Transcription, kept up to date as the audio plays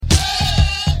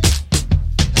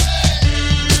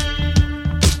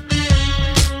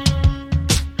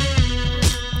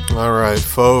right,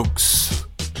 folks,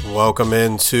 welcome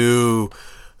into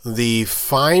the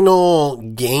final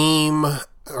game,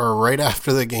 or right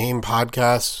after the game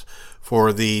podcast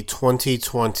for the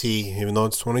 2020, even though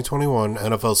it's 2021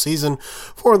 NFL season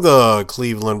for the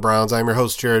Cleveland Browns. I'm your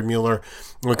host, Jared Mueller.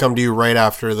 We come to you right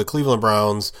after the Cleveland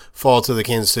Browns fall to the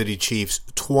Kansas City Chiefs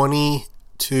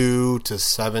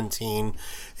 22-17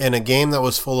 in a game that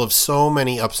was full of so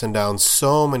many ups and downs,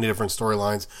 so many different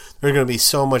storylines. There's going to be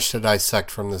so much to dissect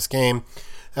from this game.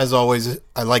 As always,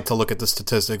 I like to look at the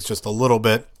statistics just a little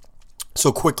bit.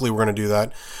 So quickly, we're going to do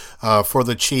that. For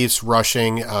the Chiefs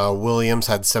rushing, Williams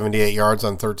had 78 yards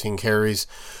on 13 carries.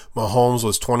 Mahomes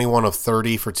was 21 of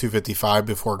 30 for 255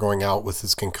 before going out with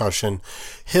his concussion.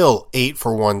 Hill, 8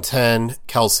 for 110.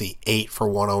 Kelsey, 8 for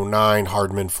 109.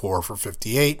 Hardman, 4 for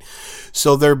 58.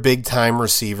 So their big-time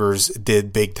receivers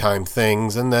did big-time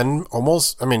things. And then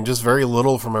just very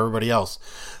little from everybody else.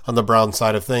 On the Brown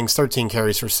side of things, 13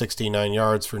 carries for 69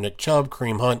 yards for Nick Chubb.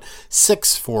 Kareem Hunt,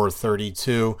 6 for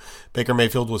 32. Baker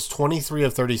Mayfield was 23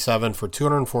 of 37 for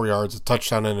 204 yards, a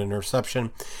touchdown and an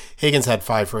interception. Higgins had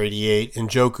 5 for 88.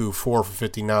 Njoku, 4 for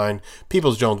 59.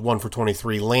 Peoples-Jones, 1 for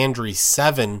 23. Landry,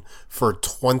 7 for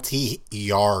 20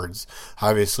 yards.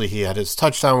 Obviously, he had his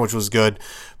touchdown, which was good.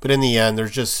 But in the end,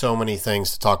 there's just so many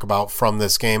things to talk about from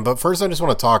this game. But first, I just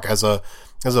want to talk as a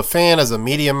fan, as a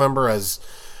media member, as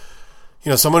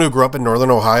someone who grew up in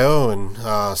Northern Ohio and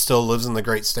still lives in the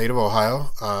great state of Ohio,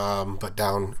 but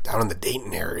down in the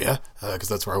Dayton area, because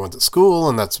that's where I went to school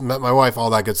and that's met my wife,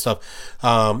 all that good stuff.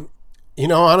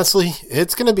 Honestly,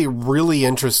 it's going to be really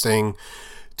interesting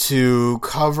to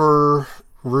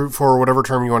root for, whatever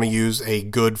term you want to use, a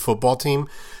good football team.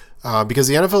 Because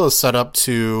the NFL is set up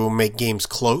to make games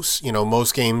close.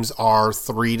 Most games are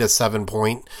 3 to 7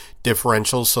 point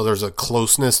differentials, so there's a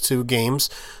closeness to games.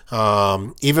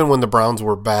 Even when the Browns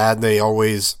were bad, they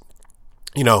always,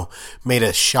 made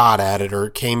a shot at it or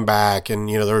came back, and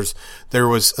there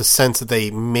was a sense that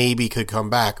they maybe could come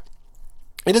back.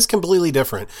 It is completely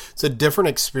different. It's a different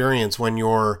experience when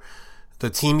the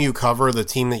team you cover, the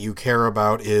team that you care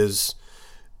about is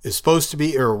supposed to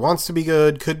be or wants to be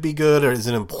good, could be good, or is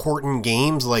in important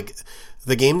games, like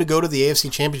the game to go to the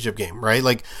AFC Championship game, right?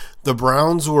 Like the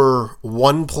Browns were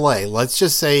one play. Let's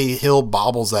just say Hill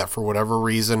bobbles that for whatever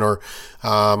reason, or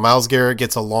Myles Garrett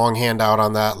gets a long handout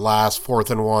on that last 4th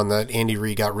and 1 that Andy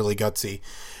Reid got really gutsy.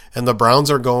 And the Browns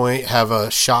have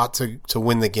a shot to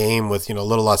win the game with, a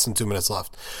little less than 2 minutes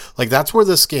left. Like that's where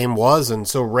this game was. And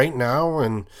so right now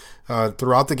and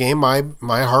throughout the game, my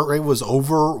heart rate was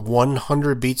over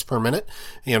 100 beats per minute.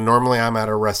 Normally I'm at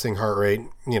a resting heart rate,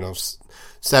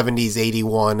 70s,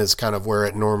 81 is kind of where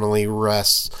it normally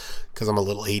rests because I'm a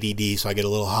little ADD, so I get a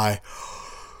little high.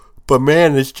 But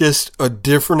man, it's just a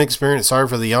different experience. Sorry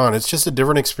for the yawn. It's just a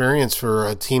different experience for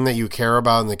a team that you care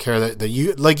about and the care that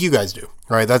you, like you guys do,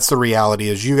 right? That's the reality,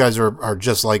 is you guys are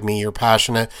just like me. You're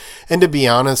passionate. And to be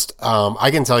honest, I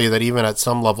can tell you that even at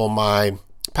some level, my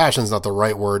passion's not the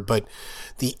right word, but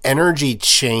the energy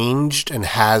changed and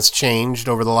has changed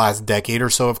over the last decade or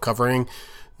so of covering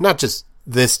not just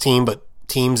this team, but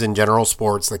teams in general,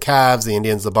 sports, the Cavs, the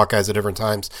Indians, the Buckeyes at different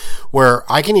times, where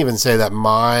I can even say that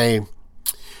my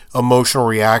emotional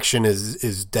reaction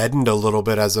is deadened a little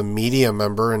bit as a media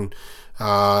member. And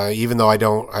even though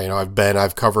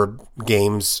I've covered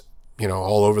games,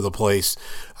 all over the place,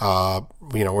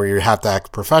 where you have to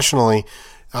act professionally.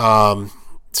 So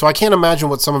I can't imagine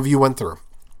what some of you went through.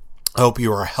 I hope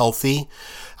you are healthy.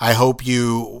 I hope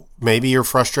maybe you're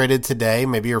frustrated today.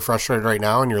 Maybe you're frustrated right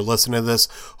now and you're listening to this,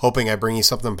 hoping I bring you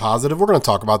something positive. We're going to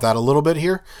talk about that a little bit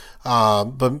here.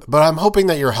 But I'm hoping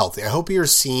that you're healthy. I hope you're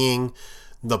seeing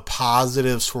the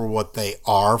positives for what they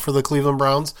are for the Cleveland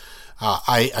Browns.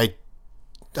 I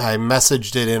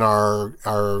messaged it in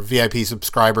our VIP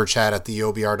subscriber chat at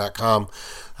theobr.com.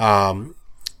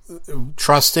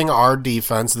 Trusting our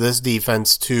defense, this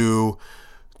defense, to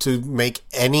make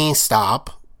any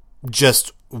stop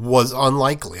just was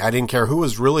unlikely. I didn't care who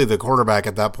was really the quarterback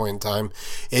at that point in time.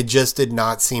 It just did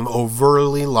not seem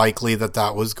overly likely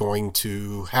that was going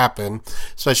to happen,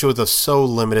 especially with a so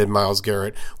limited Myles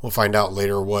Garrett. We'll find out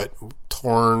later what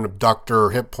torn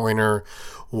abductor, hip pointer,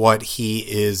 what he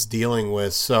is dealing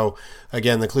with. So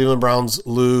again, the Cleveland Browns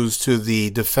lose to the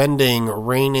defending,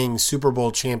 reigning Super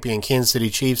Bowl champion Kansas City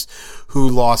Chiefs, who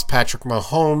lost Patrick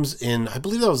Mahomes in, I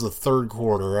believe that was the third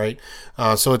quarter, right?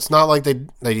 So it's not like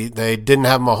they didn't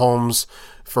have Mahomes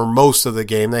for most of the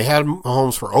game. They had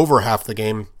Mahomes for over half the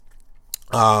game.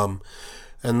 And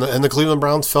the Cleveland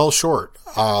Browns fell short.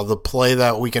 The play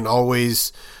that we can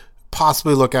always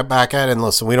possibly look back at, and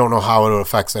listen, we don't know how it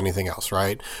affects anything else,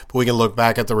 right? But we can look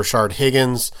back at the Rashard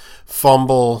Higgins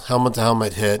fumble,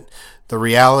 helmet-to-helmet hit. The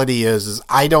reality is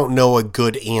I don't know a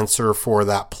good answer for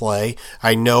that play.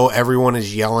 I know everyone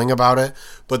is yelling about it,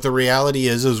 but the reality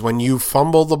is when you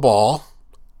fumble the ball,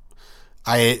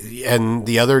 and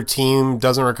the other team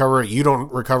doesn't recover it, you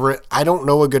don't recover it, I don't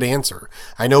know a good answer.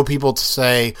 I know people to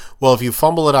say, well, if you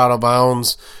fumble it out of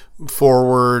bounds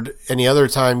forward, any other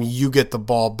time you get the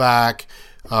ball back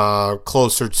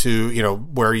closer to,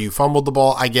 where you fumbled the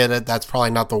ball. I get it. That's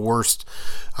probably not the worst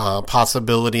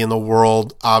possibility in the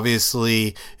world.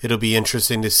 Obviously, it'll be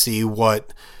interesting to see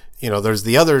what, there's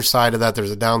the other side of that.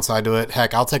 There's a downside to it.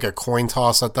 Heck, I'll take a coin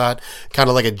toss at that, kind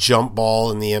of like a jump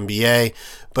ball in the NBA.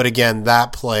 But again,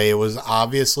 that play, it was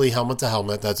obviously helmet to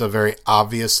helmet. That's a very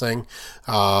obvious thing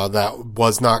that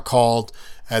was not called.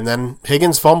 And then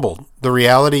Higgins fumbled. The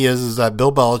reality is that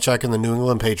Bill Belichick and the New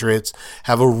England Patriots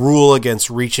have a rule against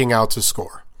reaching out to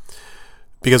score.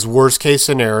 Because worst case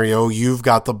scenario, you've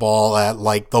got the ball at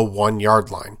like the 1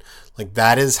 yard line. Like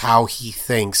that is how he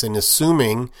thinks, and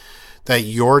assuming that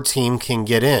your team can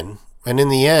get in. And in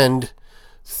the end,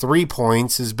 3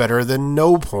 points is better than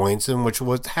no points, in which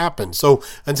what happened. So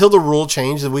until the rule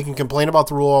changes, we can complain about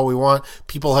the rule all we want.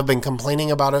 People have been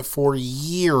complaining about it for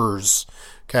years.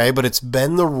 Okay, but it's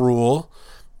been the rule,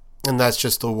 and that's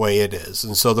just the way it is.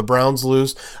 And so the Browns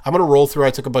lose. I'm going to roll through.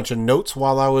 I took a bunch of notes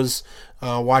while I was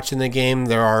watching the game.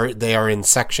 They are in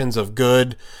sections of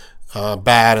good,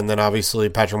 bad, and then obviously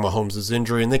Patrick Mahomes'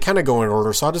 injury, and they kind of go in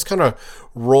order. So I'll just kind of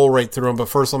roll right through them. But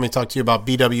first, let me talk to you about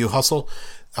BW Hustle.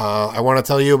 I want to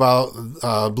tell you about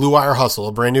Blue Wire Hustle,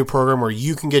 a brand new program where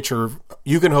you can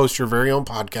host your very own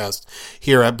podcast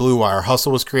here at Blue Wire.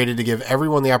 Hustle was created to give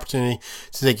everyone the opportunity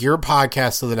to take your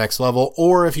podcast to the next level,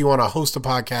 or if you want to host a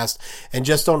podcast and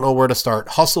just don't know where to start,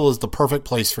 Hustle is the perfect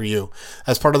place for you.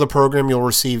 As part of the program, you'll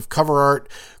receive cover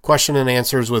art, question and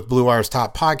answers with Blue Wire's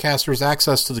top podcasters,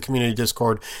 access to the community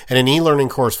Discord, and an e-learning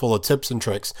course full of tips and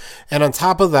tricks. And on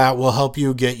top of that, we'll help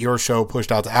you get your show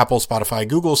pushed out to Apple, Spotify,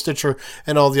 Google, Stitcher,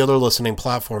 and all the other listening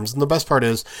platforms. And the best part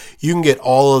is you can get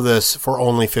all of this for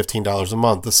only $15 a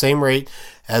month, the same rate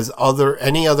as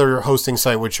any other hosting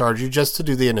site would charge you just to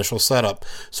do the initial setup.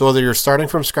 So whether you're starting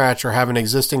from scratch or have an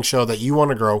existing show that you want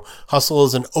to grow, Hustle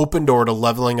is an open door to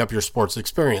leveling up your sports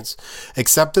experience.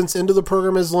 Acceptance into the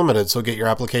program is limited, so get your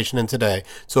application in today.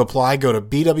 To apply, go to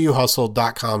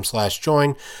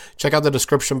bwhustle.com/join. Check out the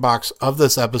description box of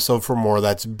this episode for more.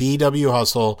 That's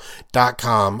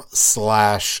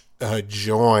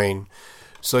bwhustle.com/join.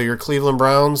 So your Cleveland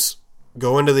Browns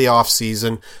go into the off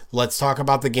season. Let's talk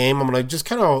about the game. I'm going to just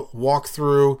kind of walk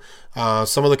through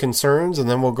some of the concerns, and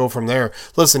then we'll go from there.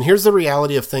 Listen, here's the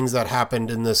reality of things that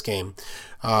happened in this game.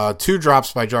 2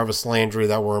 drops by Jarvis Landry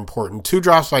that were important. 2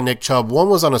 drops by Nick Chubb. One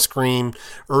was on a screen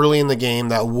early in the game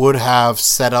that would have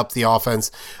set up the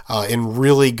offense in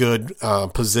really good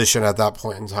position at that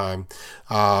point in time.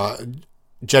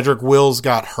 Jedrick Wills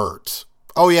got hurt.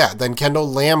 Oh, yeah, then Kendall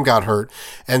Lamb got hurt.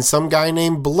 And some guy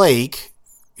named Blake,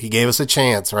 he gave us a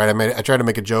chance, right? I tried to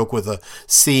make a joke with a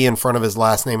C in front of his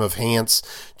last name of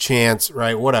Chance,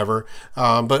 right? Whatever.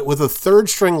 But with a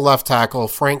third-string left tackle,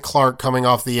 Frank Clark coming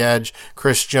off the edge,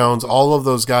 Chris Jones, all of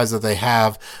those guys that they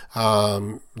have,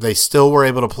 they still were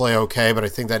able to play okay, but I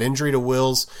think that injury to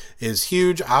Wills is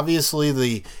huge. Obviously,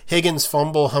 the Higgins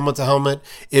fumble helmet-to-helmet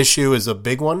issue is a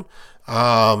big one.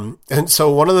 And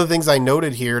so one of the things I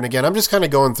noted here, and again, I'm just kind of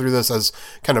going through this as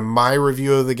kind of my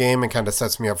review of the game and kind of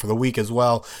sets me up for the week as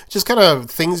well. Just kind of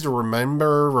things to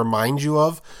remind you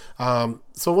of.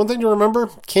 So one thing to remember,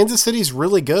 Kansas City's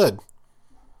really good.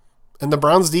 And the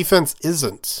Browns defense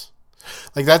isn't.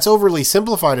 Like, that's overly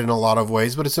simplified in a lot of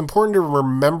ways, but it's important to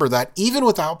remember that even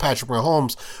without Patrick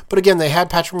Mahomes, but again, they had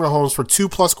Patrick Mahomes for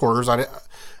 2+ quarters.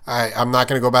 I'm not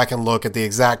going to go back and look at the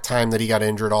exact time that he got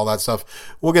injured, all that stuff.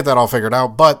 We'll get that all figured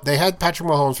out. But they had Patrick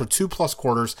Mahomes for 2+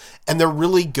 quarters, and they're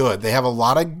really good. They have a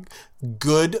lot of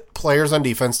good players on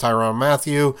defense. Tyrann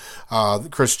Mathieu,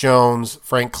 Chris Jones,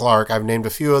 Frank Clark. I've named a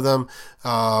few of them.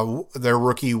 Their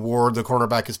rookie Ward, the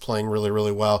cornerback, is playing really,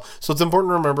 really well. So it's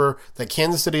important to remember that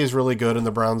Kansas City is really good and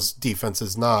the Browns defense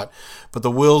is not. But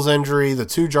the Wills injury, the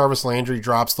 2 Jarvis Landry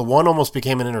drops, the one almost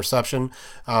became an interception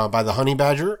by the Honey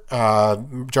Badger.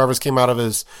 Jarvis came out of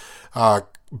his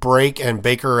break, and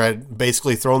Baker had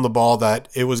basically thrown the ball that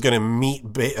it was going to meet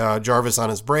Jarvis on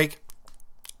his break.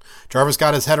 Jarvis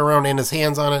got his head around and his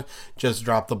hands on it, just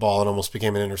dropped the ball and almost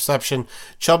became an interception.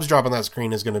 Chubb's dropping that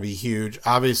screen is going to be huge.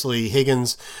 Obviously,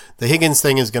 the Higgins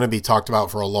thing is going to be talked about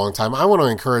for a long time. I want to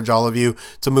encourage all of you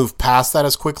to move past that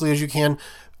as quickly as you can.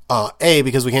 A,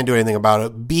 because we can't do anything about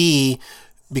it. B,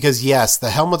 because yes, the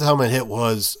helmet-to-helmet hit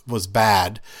was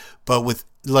bad, but with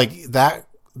like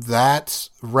that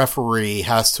referee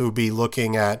has to be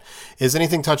looking at, is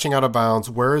anything touching out of bounds?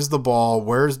 Where is the ball?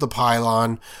 Where's the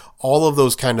pylon? All of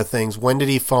those kind of things. When did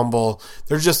he fumble?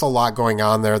 There's just a lot going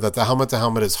on there that the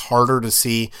helmet-to-helmet is harder to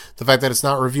see. The fact that it's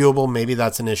not reviewable, maybe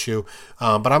that's an issue.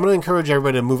 But I'm going to encourage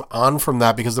everybody to move on from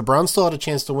that because the Browns still had a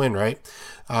chance to win, right?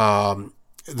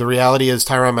 The reality is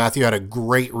Tyrann Mathieu had a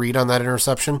great read on that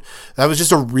interception. That was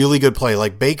just a really good play.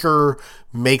 Like, Baker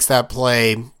makes that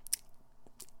play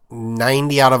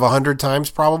 90 out of 100 times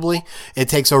probably. It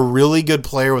takes a really good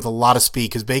player with a lot of speed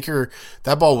because Baker,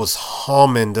 that ball was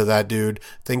humming to that dude. I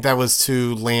think that was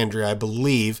to Landry, I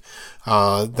believe.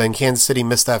 Then Kansas City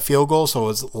missed that field goal, so it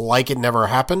was like it never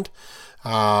happened.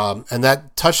 And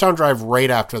that touchdown drive right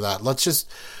after that. Let's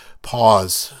just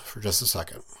pause for just a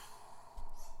second.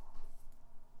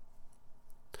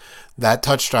 That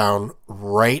touchdown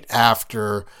right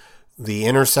after the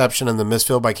interception and the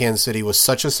misfield by Kansas City was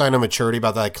such a sign of maturity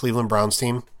by that Cleveland Browns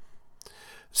team.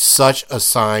 Such a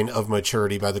sign of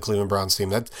maturity by the Cleveland Browns team.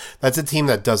 That's a team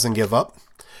that doesn't give up.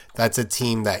 That's a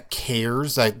team that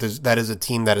cares. That is a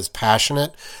team that is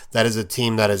passionate. That is a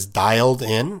team that is dialed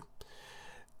in.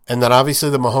 And then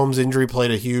obviously the Mahomes injury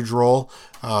played a huge role.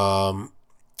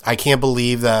 I can't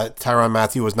believe that Tyrann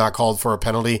Mathieu was not called for a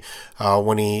penalty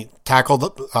when he tackled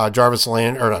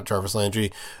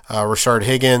Rashard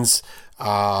Higgins,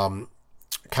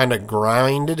 kind of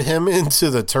grinded him into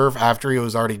the turf after he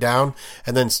was already down,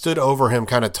 and then stood over him,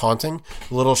 kind of taunting.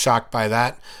 A little shocked by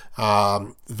that.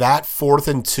 That 4th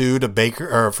and 2 to Baker,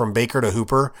 or from Baker to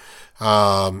Hooper,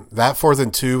 that 4th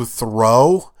and 2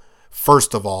 throw.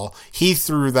 First of all, he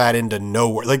threw that into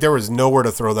nowhere. Like, there was nowhere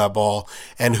to throw that ball.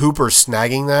 And Hooper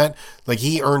snagging that, like,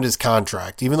 he earned his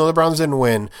contract. Even though the Browns didn't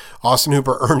win, Austin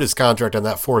Hooper earned his contract on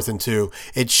that 4th and 2.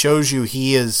 It shows you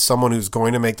he is someone who's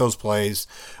going to make those plays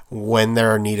when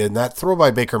they're needed. And that throw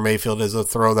by Baker Mayfield is a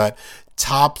throw that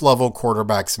top-level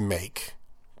quarterbacks make.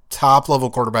 Top-level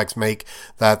quarterbacks make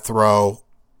that throw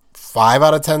 5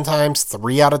 out of 10 times,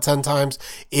 3 out of 10 times.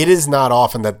 It is not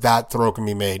often that throw can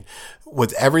be made.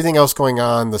 With everything else going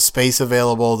on, the space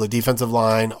available, the defensive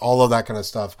line, all of that kind of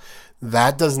stuff,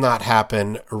 that does not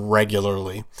happen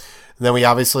regularly. And then we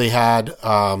obviously had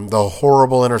the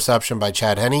horrible interception by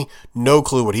Chad Henne. No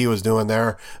clue what he was doing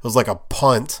there. It was like a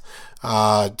punt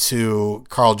to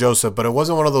Carl Joseph, but it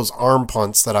wasn't one of those arm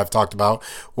punts that I've talked about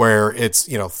where it's,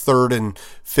 3rd and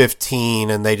 15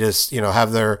 and they just,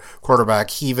 have their quarterback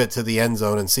heave it to the end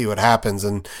zone and see what happens.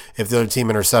 And if the other team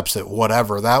intercepts it,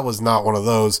 whatever. That was not one of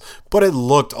those, but it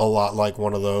looked a lot like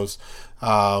one of those.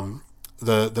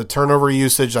 The turnover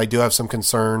usage, I do have some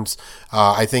concerns.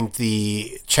 I think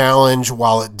the challenge,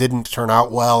 while it didn't turn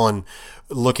out well, and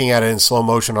looking at it in slow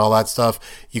motion, all that stuff,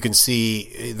 you can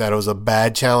see that it was a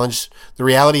bad challenge. The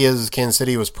reality is Kansas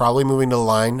City was probably moving to the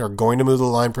line or going to move to the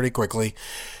line pretty quickly.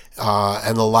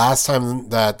 And the last time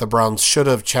that the Browns should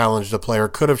have challenged a player,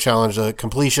 could have challenged a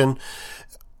completion,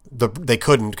 they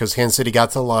couldn't because Kansas City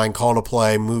got to the line, called a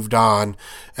play, moved on.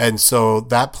 And so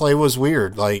that play was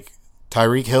weird. Like,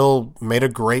 Tyreek Hill made a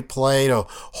great play to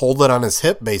hold it on his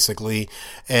hip, basically.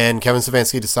 And Kevin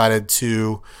Stefanski decided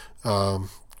to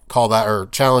call that or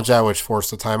challenge that, which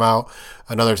forced a timeout,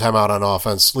 another timeout on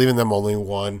offense, leaving them only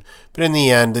one. But in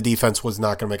the end, the defense was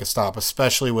not going to make a stop,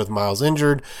 especially with Miles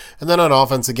injured. And then on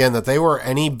offense, again, that they were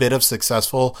any bit of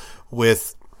successful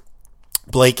with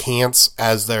Blake Hance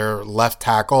as their left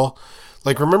tackle.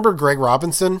 Like, remember Greg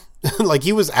Robinson? Like,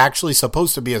 he was actually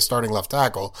supposed to be a starting left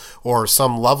tackle or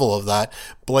some level of that.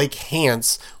 Blake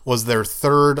Hance was their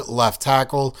 3rd left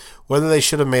tackle. Whether they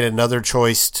should have made another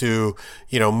choice to,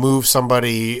 move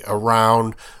somebody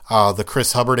around. The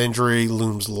Chris Hubbard injury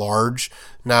looms large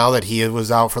now that he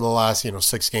was out for the last,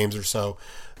 6 games or so.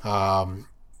 And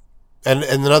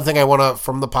another thing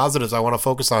from the positives, I want to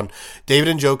focus on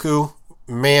David Njoku.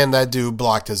 Man, that dude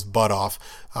blocked his butt off.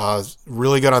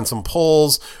 Really good on some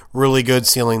pulls, really good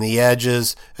sealing the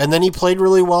edges, and then he played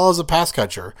really well as a pass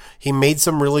catcher. He made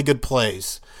some really good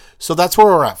plays. So that's where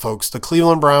we're at, folks. The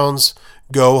Cleveland Browns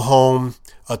go home,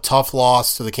 a tough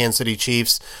loss to the Kansas City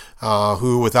Chiefs,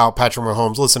 who without Patrick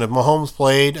Mahomes, listen, if Mahomes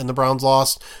played and the Browns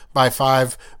lost by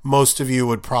 5, most of you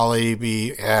would probably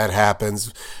be, it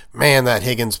happens. Man, that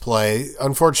Higgins play.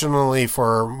 Unfortunately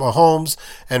for Mahomes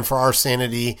and for our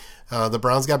sanity, the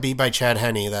Browns got beat by Chad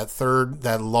Henne.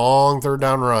 That long 3rd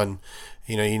down run,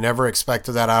 You never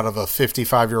expected that out of a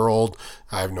 55-year-old.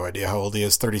 I have no idea how old he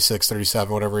is, 36,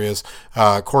 37, whatever he is.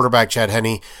 Quarterback Chad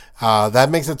Henne. That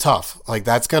makes it tough. Like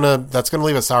that's gonna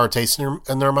leave a sour taste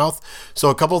in their mouth. So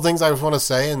a couple of things I just want to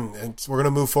say, and we're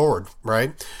gonna move forward,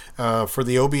 right? For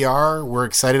the OBR, we're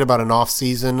excited about an off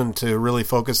season and to really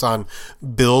focus on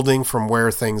building from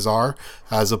where things are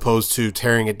as opposed to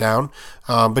tearing it down.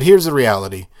 But here's the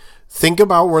reality. Think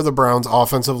about where the Browns'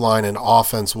 offensive line and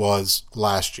offense was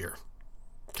last year.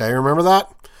 Okay, remember that?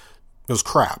 It was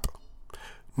crap.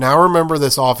 Now remember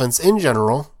this offense in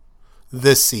general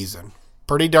this season.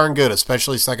 Pretty darn good,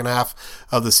 especially second half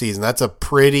of the season. That's a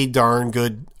pretty darn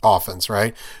good offense,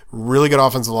 right? Really good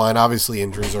offensive line. Obviously,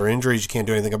 injuries are injuries. You can't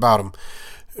do anything about them.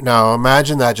 Now,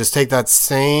 imagine that. Just take that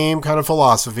same kind of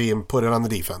philosophy and put it on the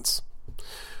defense.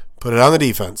 Put it on the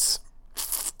defense.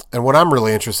 And what I'm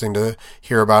really interested to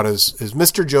hear about is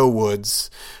Mr. Joe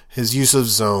Woods, his use of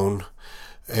zone,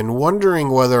 and wondering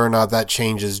whether or not that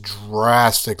changes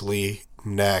drastically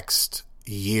next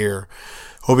year.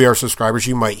 OBR subscribers,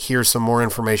 you might hear some more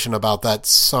information about that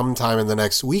sometime in the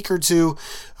next week or two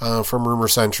from Rumor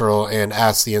Central and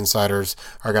Ask the Insiders.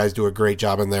 Our guys do a great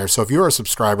job in there. So if you're a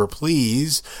subscriber,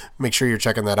 please make sure you're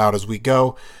checking that out as we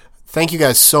go. Thank you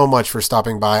guys so much for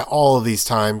stopping by all of these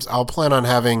times. I'll plan on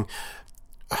having...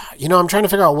 I'm trying to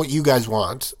figure out what you guys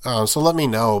want. So let me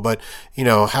know. But,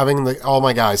 having all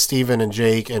my guys, Steven and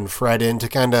Jake and Fred in to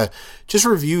kind of just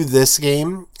review this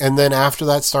game. And then after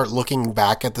that, start looking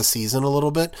back at the season a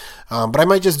little bit. But I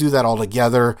might just do that all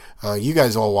together. You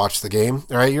guys all watch the game,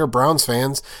 all right? You're Browns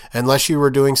fans. Unless you were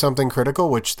doing something critical,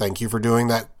 which thank you for doing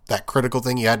that critical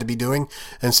thing you had to be doing.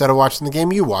 Instead of watching the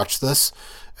game, you watch this.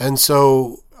 And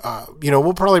so...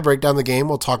 we'll probably break down the game.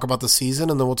 We'll talk about the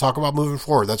season, and then we'll talk about moving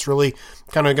forward. That's really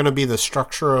kind of going to be the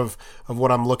structure of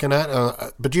what I'm looking at.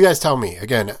 But you guys tell me,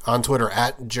 again, on Twitter,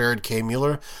 at Jared K.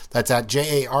 Mueller. That's at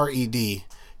JaredKMueller.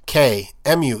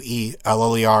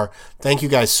 Thank you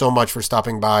guys so much for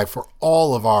stopping by for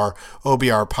all of our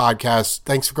OBR podcasts.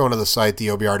 Thanks for going to the site,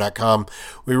 theobr.com.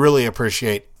 We really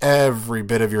appreciate every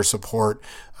bit of your support.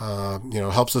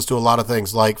 Helps us do a lot of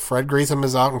things, like Fred Greetham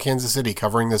is out in Kansas City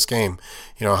covering this game.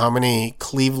 How many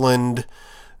Cleveland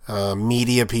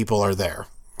media people are there?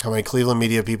 How many Cleveland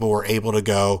media people were able to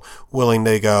go, willing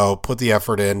to go, put the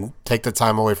effort in, take the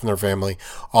time away from their family,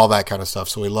 all that kind of stuff.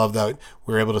 So we love that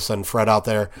we were able to send Fred out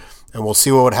there, and we'll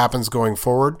see what happens going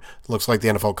forward. It looks like the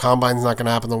NFL Combine is not going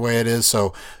to happen the way it is,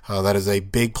 so that is a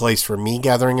big place for me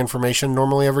gathering information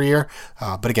normally every year.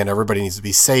 But again, everybody needs to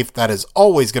be safe. That is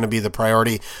always going to be the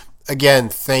priority. Again,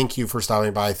 thank you for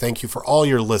stopping by. Thank you for all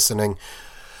your listening.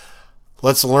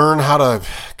 Let's learn how to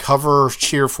cover,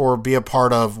 cheer for, be a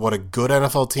part of what a good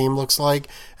NFL team looks like,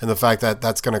 and the fact that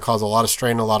that's going to cause a lot of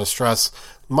strain, a lot of stress.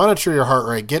 Monitor your heart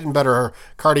rate, get in better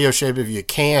cardio shape if you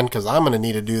can, because I'm going to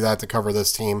need to do that to cover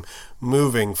this team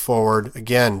moving forward.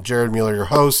 Again, Jared Mueller, your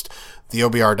host,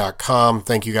 theobr.com.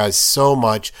 Thank you guys so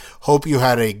much. Hope you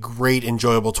had a great,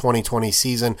 enjoyable 2020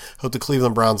 season. Hope the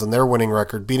Cleveland Browns and their winning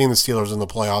record, beating the Steelers in the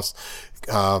playoffs,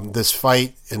 this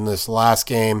fight in this last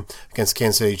game against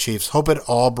Kansas City Chiefs. Hope it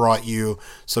all brought you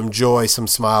some joy, some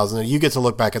smiles, and you get to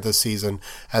look back at this season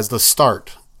as the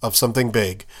start of something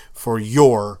big for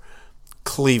your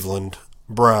Cleveland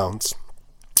Browns.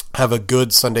 Have a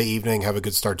good Sunday evening. Have a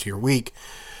good start to your week.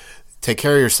 Take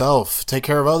care of yourself. Take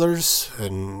care of others.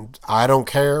 And I don't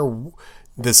care.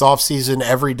 This offseason,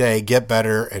 every day, get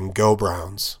better and go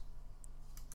Browns.